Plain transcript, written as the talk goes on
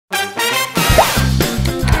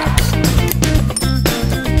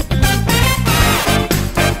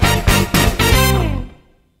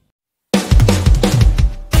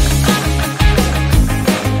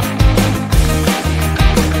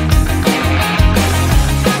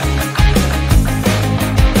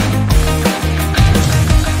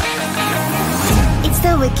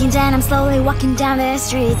And then I'm slowly walking down the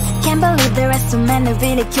streets. Can't believe there are so many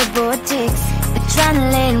really cute boutiques.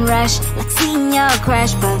 Adrenaline rush, like seeing your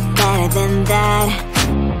crush, but better than that.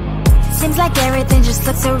 Seems like everything just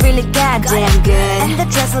looks so really goddamn good. And the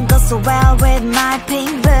dress will go so well with my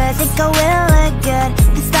pink boots. Think I will look good.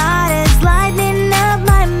 The start is lighting up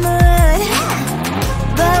my mood.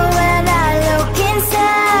 But when I look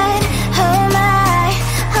inside, oh my,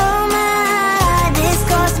 this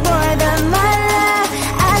costs more than my love.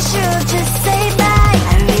 I should just say bye.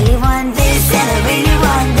 I really want this and I really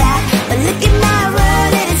want that, but look at my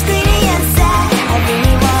world, it is greedy and sad. I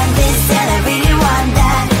really want this and I really want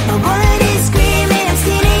that. My wallet is screaming, I'm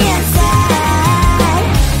skinny and sad.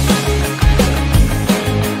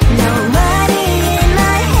 No money in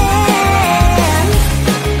my hand.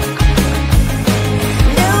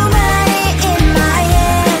 No money in my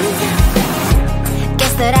hand.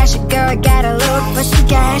 Guess that I should go, I gotta look for some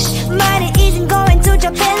cash. Money isn't going to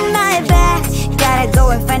jump in my back. Gotta go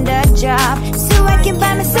and find a job so I can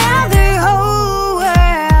buy myself the whole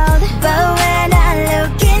world. But when I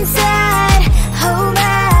look inside, oh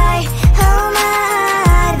my,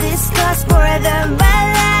 this costs more than my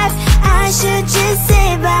life. I should just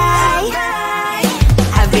say bye.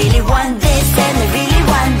 I really want this and I really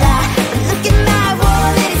want that, but look at my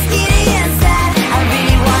wallet, it's skinny and sad. I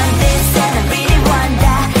really want this and I really want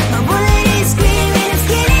that. My wallet is screaming, I'm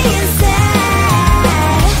skinny and sad.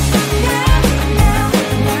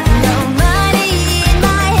 No money in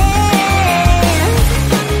my hand.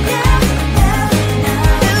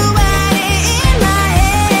 No money in my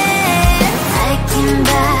hand. I came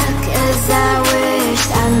back as I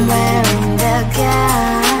wished. I'm wearing the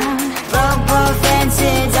gown. Robo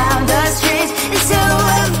fancy down the streets into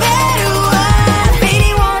a better one. I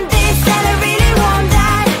really want this and I really want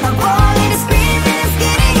that. My wallet is screaming, I'm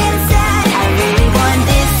skinny and sad. I really want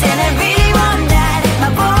this and I really want that. My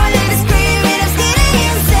wallet is screaming, I'm skinny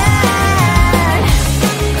and sad.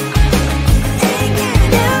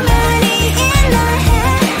 No money in my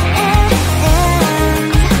hand.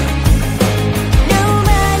 No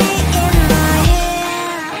money in my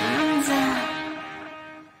hands.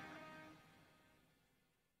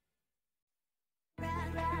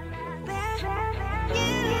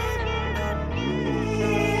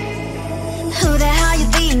 Who the hell you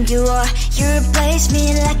think you are? You replaced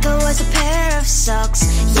me like I was a pair of socks.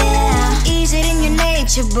 Yeah, is it in your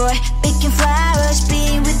nature, boy? Picking flowers,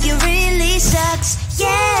 being with you really sucks.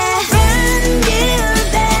 Yeah, run, you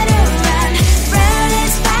better run. Run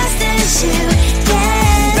as fast as you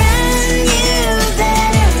can. Run, you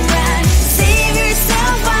better run. Save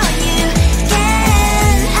yourself while you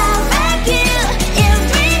can. I'll wrap you in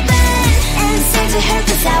ribbon and say to her,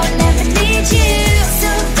 'cause I will never need you. So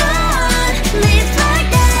go on, live like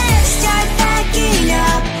that. Start packing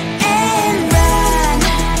up and run.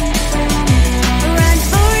 Run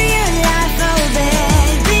for your life, oh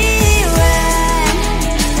baby, run.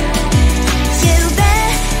 You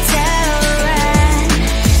better run.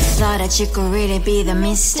 Thought that you could really be the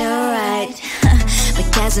Mr. Right, but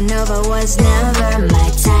Casanova was never my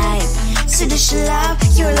type. So does she love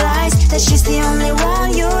your lies, that she's the only one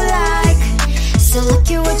you like? So look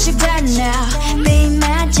at what you've done now. Being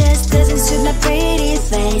mad just doesn't suit my pretty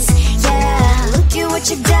face. Yeah, look at what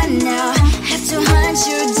you've done now. Have to hunt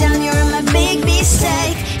you down, you're my big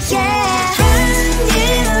mistake. Yeah, run,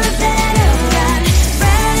 you better run.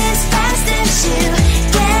 Run as fast as you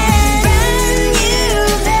can. Run, you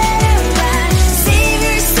better run. Save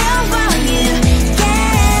yourself while you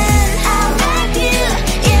can. I'll wrap you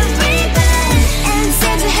in ribbon and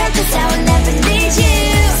send to her, 'cause I will never need you.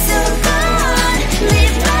 So go on,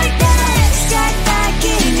 live like that. Start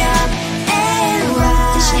packing up and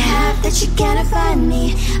run. Does she have that she cannot find me?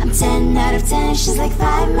 I'm 10 out of 10, she's like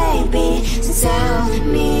 5 maybe. So tell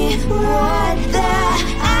me, what the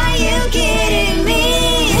are you kidding me?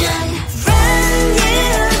 Run, you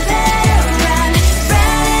better run.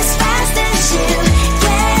 Run as fast as you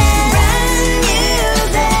can. Run, you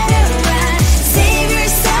better run. Save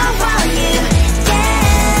yourself while you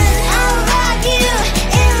can. I'll rock you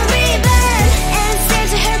in ribbon and say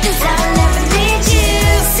to her, 'cause I'll never need you.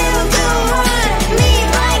 So go on, live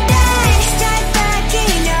like that. Start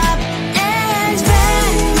packing up and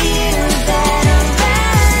run. You better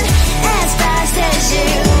run as fast as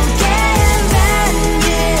you can. Run,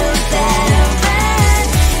 you better run.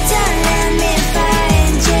 Don't let me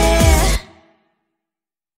find you.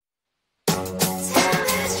 Tell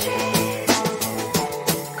the truth,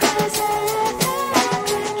 'cause I love the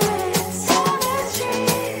crickets. Tell the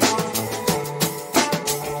truth.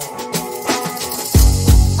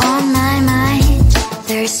 On my mind,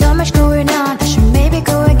 there's so much going on. I should maybe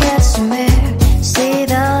go and get some air. See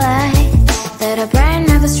the light.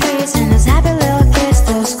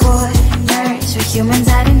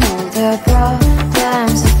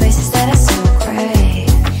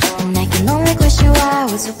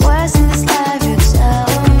 what's the worst in this life, you tell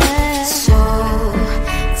me. So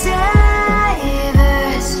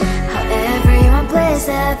diverse, how everyone plays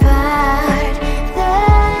their part.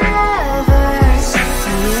 Lovers,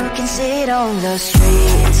 you can see it on the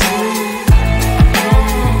streets.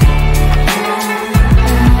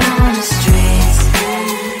 On the streets.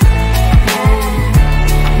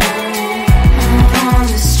 On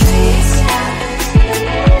the streets.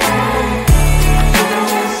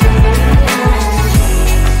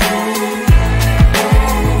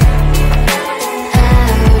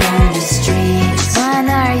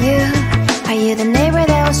 The neighbor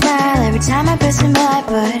that will smile every time I pass him by,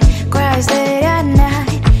 but cries late at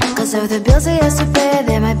night. Cause of the bills he has to pay,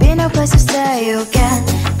 there might be no place to stay. You can't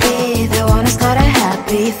be the one who's got a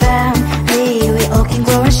happy family. We all can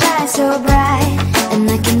grow and shine so bright, and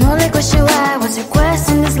I can only question why. What's your quest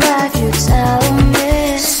in this life, you tell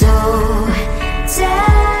me. So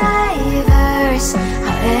diverse,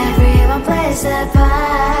 how everyone plays their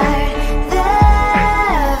part.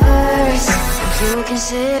 Lovers, you can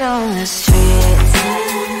sit on the street.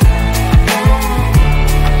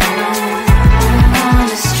 On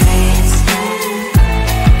the streets.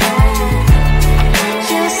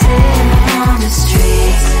 You sit on the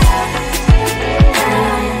streets.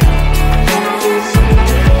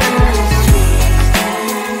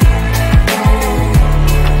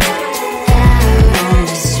 On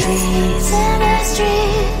the streets. In the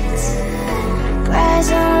streets. Cries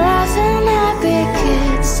and laughs and happy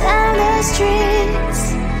kids. On the streets.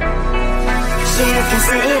 You can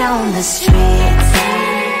see it on the streets.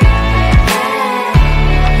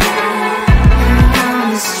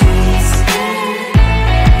 On the streets.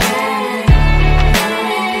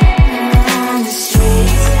 On the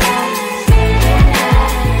streets.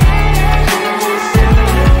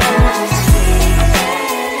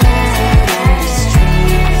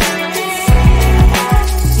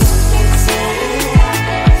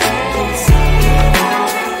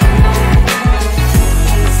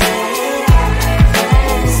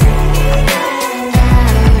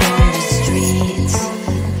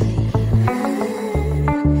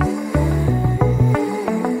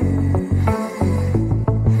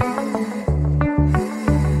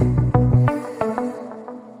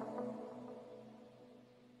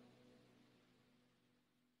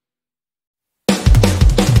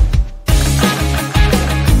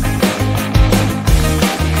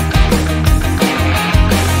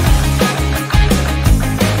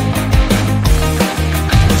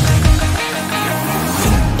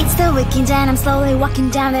 And I'm slowly walking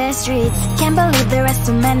down the streets. Can't believe the rest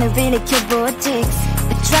of men are really cute boutiques.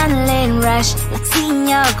 Adrenaline rush, like seeing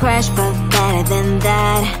your crush, but better than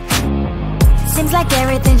that. Seems like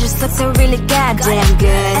everything just looks so really goddamn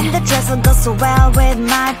good, and the dress will go so well with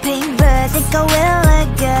my pink boots. Think I will look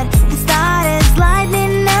good and started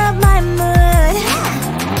lighting up my mood.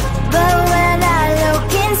 But when I look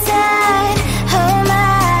inside, oh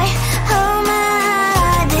my,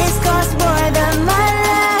 this costs more than my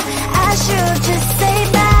love. I should just say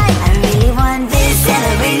bye. I really want this and I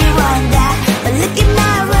really want that, but look at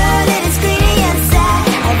my world, it is pretty inside.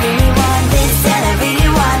 I really want this and I really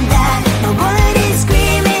want that. My wallet is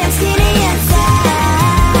screaming, I'm skinny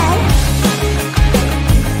inside.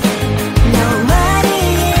 No money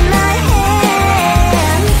in my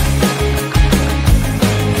hand.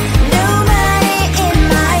 No money.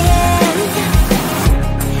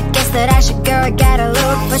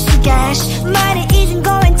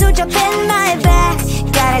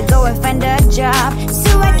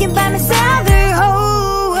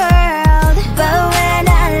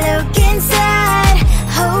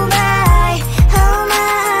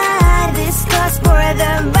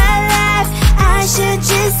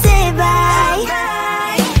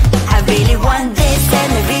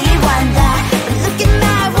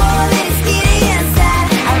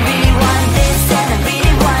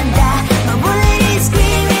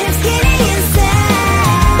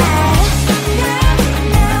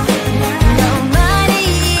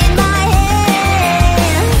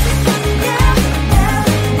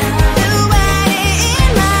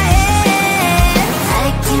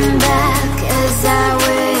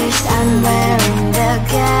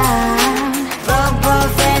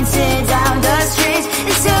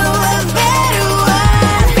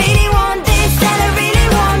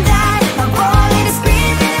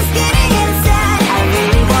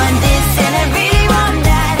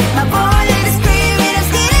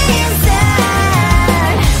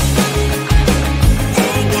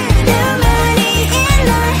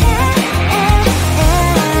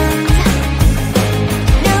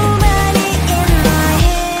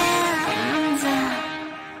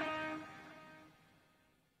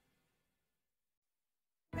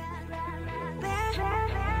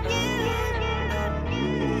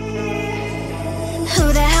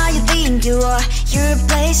 think you are. You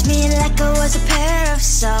replaced me like I was a pair of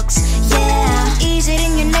socks. Yeah, is it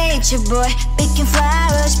in your nature, boy? Picking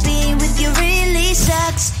flowers, being with you really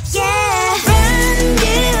sucks. Yeah, run,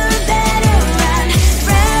 you better run.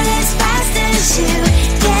 Run as fast as you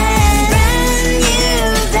can. Run, you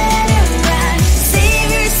better run.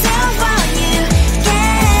 Save yourself while you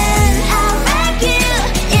can. I'll wrap you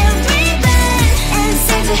in ribbon and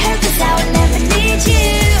send to her, 'cause I will never need you.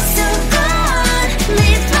 So go on,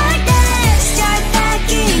 live like that. Start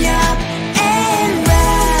packing up and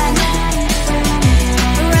run.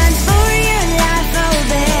 Run for your life, oh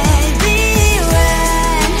baby,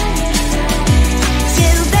 run.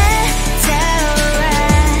 You better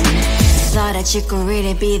run. Thought that you could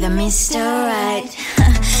really be the Mr. Right,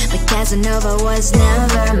 but Casanova was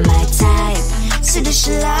never my type. So does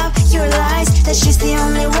she love your lies, that she's the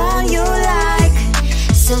only one you like?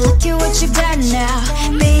 So look at what you've done now.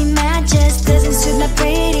 Being mad just doesn't suit my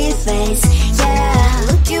pretty face. Yeah,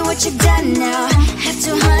 look at what you've done now. Have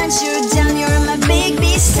to hunt you down, you're my big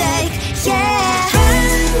mistake. Yeah,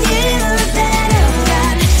 run, you better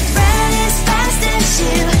run. Run as fast as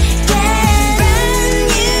you can. Run,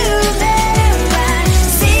 you better run.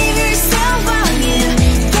 Save yourself while you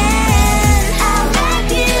can. I'll wrap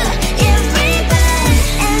you in ribbon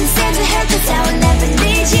and send to her, 'cause I will never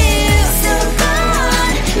need you. So go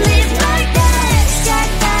on, live like that. Start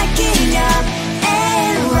packing up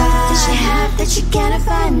and run. Does she have that you cannot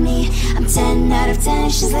find me? I'm 10 out of 10,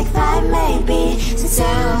 she's like 5 maybe. So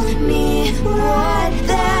tell me, what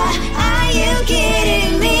the, are you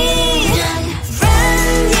kidding me? Run,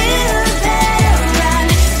 you better run.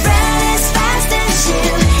 Run as fast as you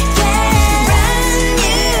can. Run,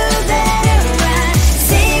 you better run.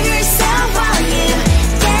 Save yourself while you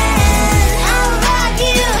can. I'll wrap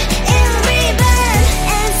you in ribbon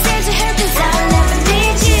and send to her, 'cause I'll never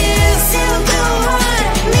need you. So go on,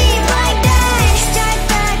 live like that. Start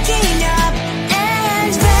packing up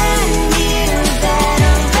and run. You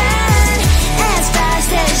better run as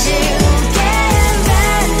fast as you can.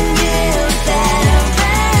 Run, you better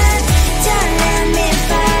run. Don't let me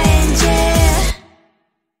find you.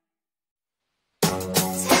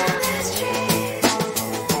 Tell the street,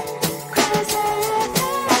 cries out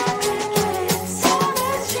crickets. Tell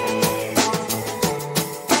the street.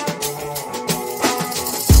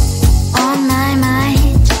 On my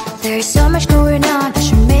mind, there's so much going on. I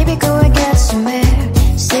should maybe go and get somewhere.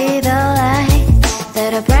 See the lights that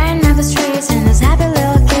are brighten up the streets, and those happy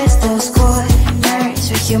little kids, those corners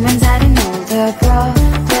where humans hiding all the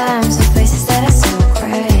problems, the places that are so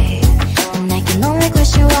great. And I can only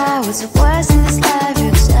question why, what's the worst in this life,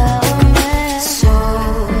 you tell me. So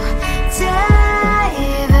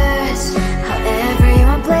diverse, how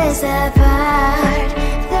everyone plays their part.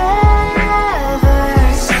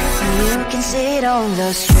 Lovers, you can see it on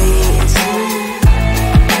the streets.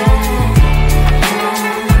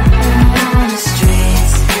 On the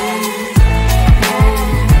streets.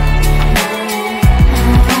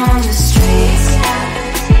 On the streets.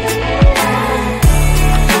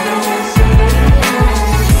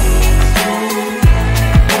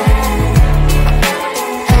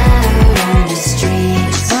 On the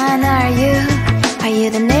streets. When are you? Are you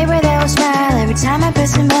the neighbor that will smile every time I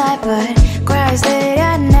pass him by, but cries late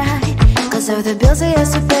at night? 'Cause of the bills I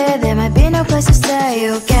used to pay, there might be no place to stay.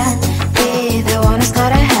 You can be the one who's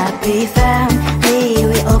got a happy family.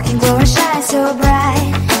 We all can glow and shine so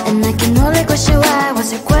bright. And I can only question why,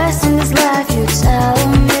 what's your quest in this life, you tell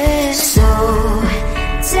me. So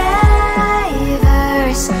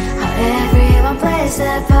diverse, how everyone plays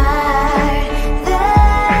their part.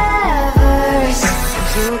 Lovers,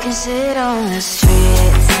 you can sit on the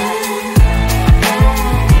streets.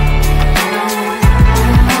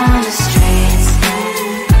 On the streets.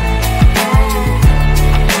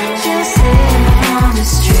 You sit on the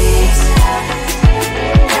streets.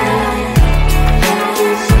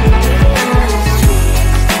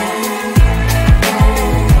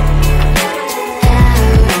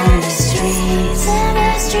 On the streets. On the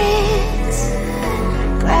streets.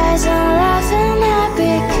 Cries and laughing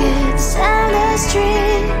happy kids. On the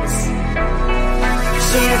streets.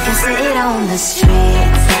 You can sit on the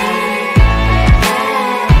streets.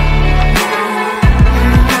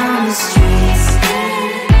 On the streets.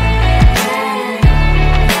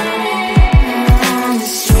 On the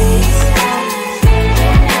streets.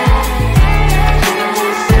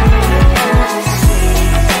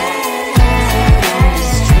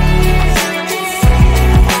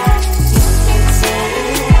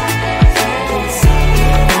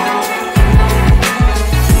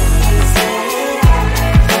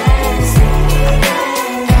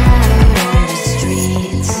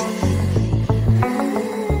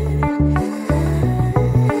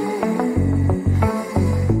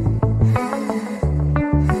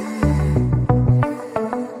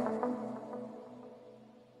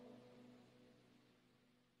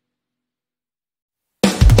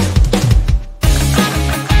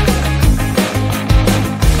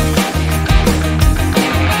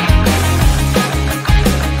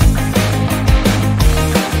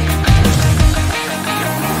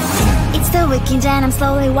 change and I'm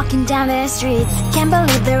slowly walking down the streets. Can't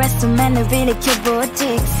believe there are so many really cute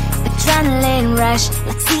boutiques. Adrenaline rush,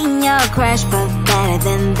 like seeing your crush, but better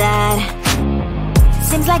than that.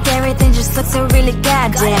 Seems like everything just looks so really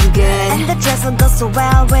goddamn good. And the dress will go so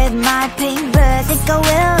well with my pink boots. Think I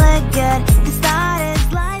will look good